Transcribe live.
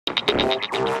Today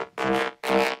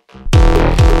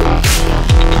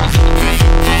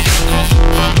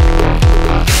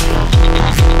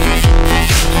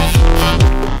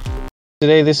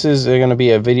this is going to be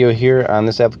a video here on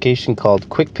this application called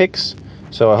QuickPics.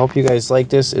 So I hope you guys like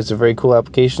this. It's a very cool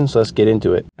application, so let's get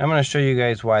into it. I'm going to show you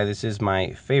guys why this is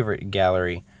my favorite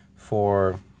gallery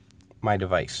for my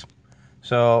device.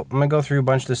 So I'm going to go through a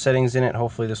bunch of the settings in it.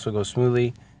 Hopefully this will go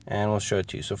smoothly and we'll show it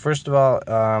to you. So first of all,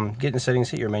 get in the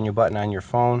settings, hit your menu button on your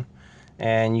phone,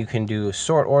 and you can do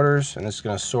sort orders, and this is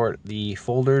going to sort the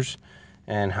folders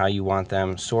and how you want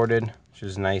them sorted, which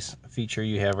is a nice feature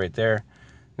you have right there.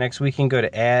 Next, we can go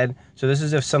to add. So this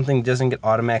is if something doesn't get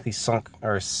automatically sunk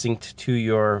or synced to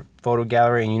your photo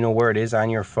gallery and you know where it is on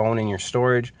your phone in your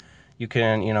storage. You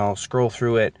can, scroll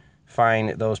through it, find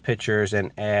those pictures,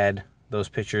 and add those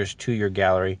pictures to your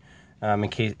gallery. In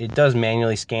case it does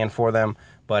manually scan for them,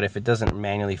 but if it doesn't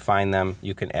manually find them,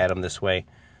 you can add them this way.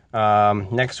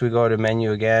 Next, we go to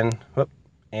menu again,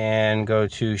 and go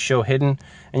to show hidden,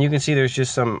 and you can see there's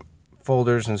just some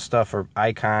folders and stuff or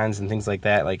icons and things like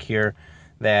that, like here,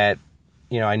 that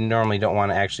I normally don't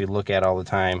want to actually look at all the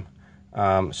time.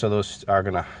 So those are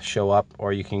going to show up,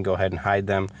 or you can go ahead and hide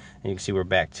them, and you can see we're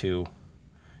back to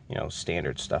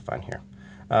standard stuff on here.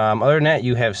 Other than that,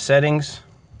 you have settings,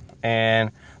 and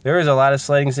there is a lot of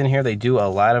settings in here. They do a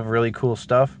lot of really cool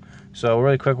stuff. So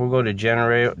really quick, we'll go to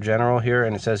general here,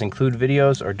 and it says include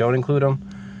videos or don't include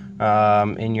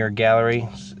them in your gallery.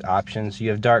 Options,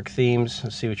 you have dark themes.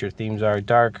 Let's see what your themes are.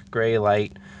 Dark, gray,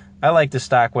 light. I like the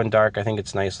stock one dark. I think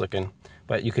it's nice looking,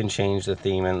 but you can change the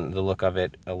theme and the look of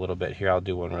it a little bit. Here, I'll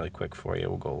do one really quick for you.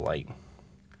 We'll go light.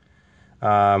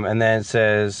 And then it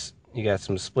says you got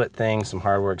some split things, some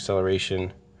hardware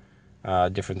acceleration,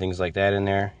 different things like that in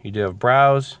there. You do have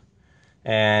browse,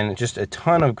 and just a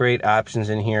ton of great options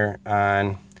in here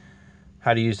on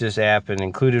how to use this app, and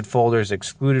included folders,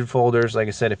 excluded folders. Like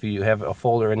I said, if you have a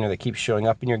folder in there that keeps showing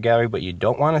up in your gallery but you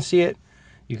don't want to see it,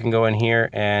 you can go in here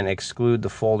and exclude the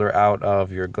folder out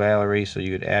of your gallery. So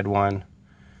you would add one,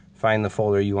 find the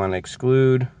folder you want to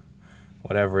exclude,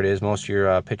 whatever it is. Most of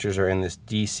your pictures are in this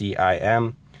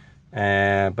DCIM.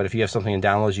 But if you have something in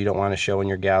downloads you don't want to show in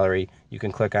your gallery, you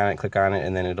can click on it,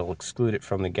 and then it'll exclude it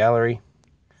from the gallery.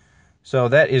 So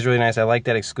that is really nice. I like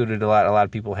that excluded a lot. A lot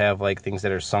of people have like things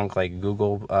that are sunk, like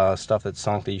Google stuff that's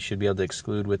sunk, that you should be able to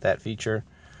exclude with that feature.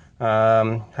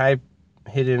 Hide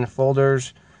hidden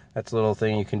folders. That's a little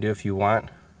thing you can do if you want.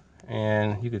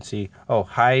 And you can see,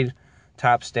 hide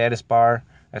top status bar.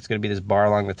 That's going to be this bar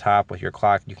along the top with your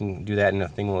clock. You can do that and the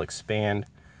thing will expand.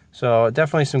 So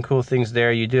definitely some cool things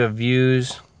there. You do have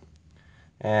views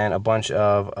and a bunch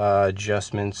of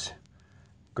adjustments.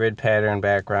 Grid pattern,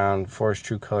 background, force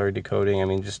true color decoding. I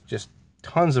mean, just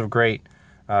tons of great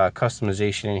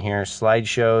customization in here.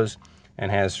 Slideshows, and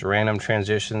has random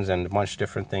transitions and a bunch of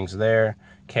different things there.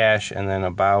 Cache, and then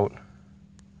about.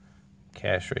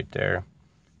 Cache right there,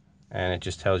 and it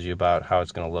just tells you about how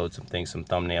it's going to load some things, some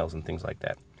thumbnails and things like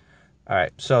that.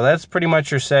 Alright, so that's pretty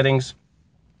much your settings.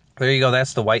 There you go.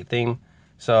 That's the white theme.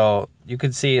 So you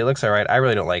can see it looks alright. I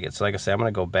really don't like it, so like I said, I'm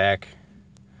going to go back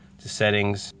to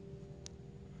settings.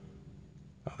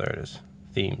 Oh, there it is.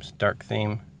 Themes, dark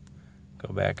theme.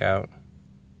 Go back out.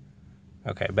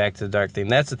 Okay, back to the dark theme.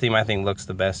 That's the theme I think looks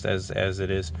the best as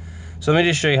it is. So let me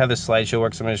just show you how this slideshow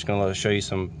works. I'm just going to show you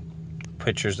some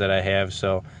pictures that I have.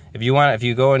 So if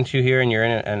you go into here and you're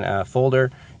in a folder,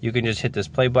 you can just hit this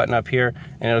play button up here,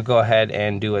 and it'll go ahead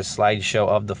and do a slideshow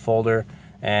of the folder,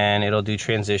 and it'll do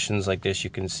transitions like this,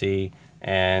 you can see,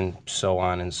 and so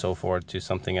on and so forth to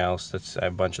something else. That's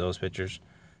a bunch of those pictures.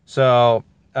 So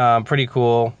pretty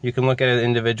cool. You can look at an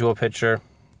individual picture,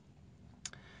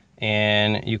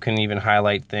 and you can even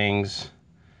highlight things,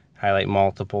 highlight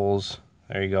multiples.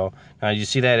 There you go. Now, you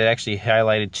see that it actually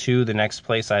highlighted to the next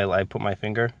place I put my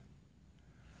finger.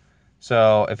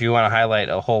 So if you want to highlight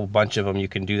a whole bunch of them, you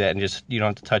can do that, and just you don't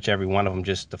have to touch every one of them,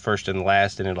 just the first and the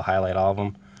last, and it'll highlight all of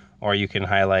them. Or you can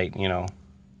highlight,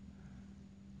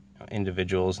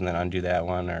 individuals and then undo that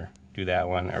one, or do that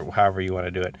one, or however you want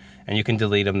to do it. And you can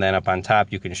delete them then up on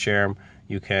top. You can share them.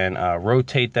 You can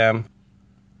rotate them.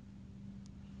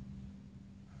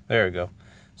 There we go.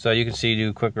 So you can see,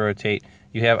 do quick rotate.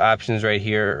 You have options right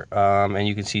here, and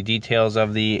you can see details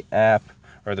of the app,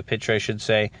 or the picture I should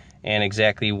say, and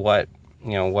exactly what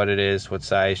it is, what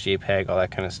size, JPEG, all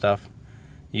that kind of stuff.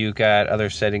 You got other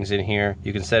settings in here.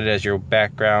 You can set it as your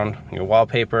background, your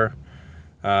wallpaper.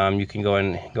 You can go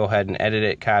ahead and edit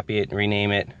it, copy it,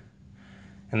 rename it,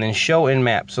 and then show in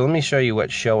map. So let me show you what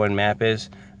show in map is.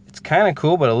 It's kind of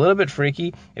cool, but a little bit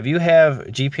freaky. If you have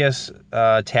GPS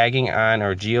tagging on,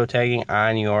 or geotagging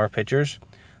on your pictures,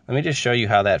 let me just show you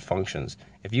how that functions.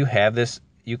 If you have this,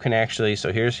 you can actually,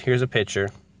 so here's a picture,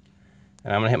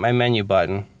 and I'm gonna hit my menu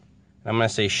button, and I'm gonna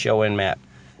say show in map.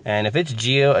 And if it's a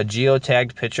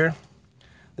geotagged picture,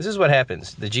 this is what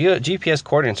happens. The GPS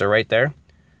coordinates are right there.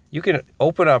 You can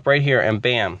open up right here and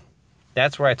bam,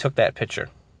 that's where I took that picture.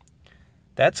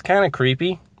 That's kind of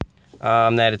creepy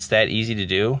that it's that easy to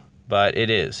do, but it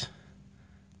is.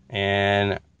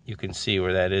 And you can see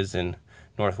where that is in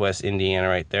Northwest Indiana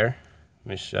right there,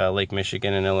 Lake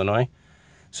Michigan and Illinois.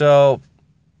 So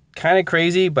kind of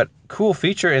crazy, but cool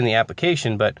feature in the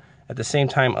application, but at the same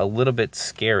time a little bit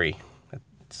scary.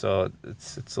 So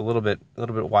it's a little bit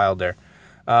wild there.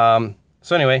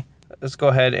 So anyway, let's go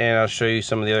ahead and I'll show you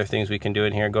some of the other things we can do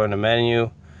in here. Go into menu,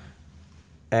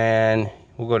 and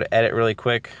we'll go to edit really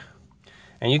quick.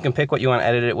 And you can pick what you want to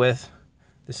edit it with.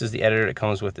 This is the editor that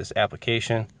comes with this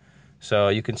application. So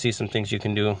you can see some things you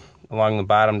can do along the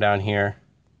bottom down here.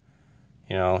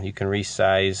 You know, you can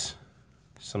resize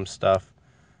some stuff.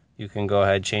 You can go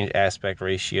ahead, change aspect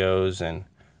ratios and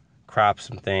crop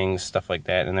some things, stuff like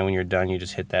that. And then when you're done, you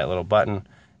just hit that little button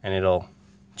and it'll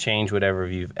change whatever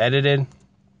you've edited.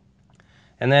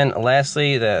 And then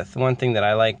lastly, the one thing that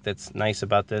I like that's nice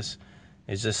about this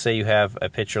is, just say you have a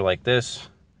picture like this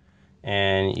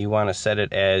and you want to set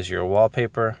it as your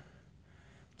wallpaper.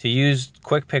 To use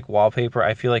QuickPic wallpaper,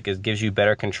 I feel like it gives you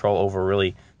better control over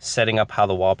really setting up how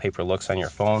the wallpaper looks on your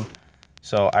phone.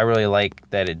 So I really like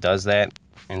that it does that.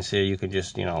 And so you can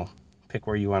just, you know, pick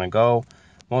where you want to go.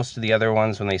 Most of the other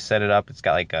ones, when they set it up, it's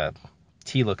got like a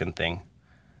T-looking thing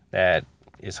that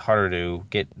is harder to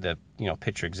get the, you know,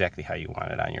 picture exactly how you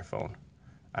want it on your phone,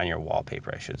 on your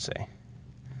wallpaper, I should say.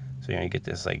 So, you know, you get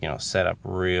this, like, you know, set up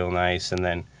real nice, and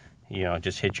then, you know,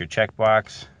 just hit your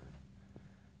checkbox,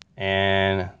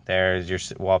 and there's your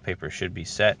wallpaper should be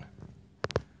set.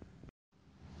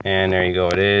 And there you go,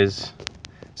 it is.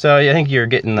 So I think you're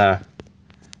getting the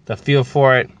feel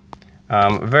for it.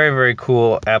 Very, very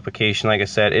cool application. Like I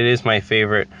said, it is my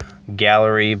favorite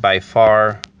gallery by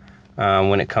far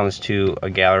when it comes to a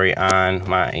gallery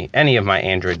on any of my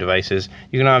Android devices.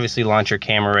 You can obviously launch your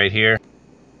camera right here.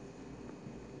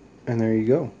 And there you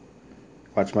go.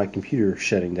 Watch my computer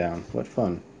shutting down. What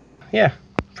fun. Yeah,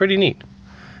 pretty neat.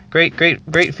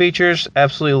 Great features.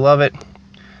 Absolutely love it.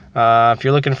 If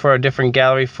you're looking for a different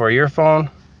gallery for your phone,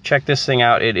 check this thing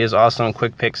out. It is also in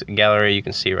QuickPic Gallery. You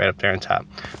can see right up there on top.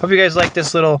 Hope you guys like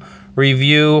this little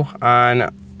review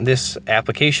on this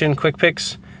application,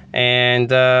 QuickPics, and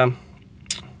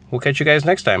we'll catch you guys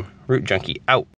next time. Root Junkie out.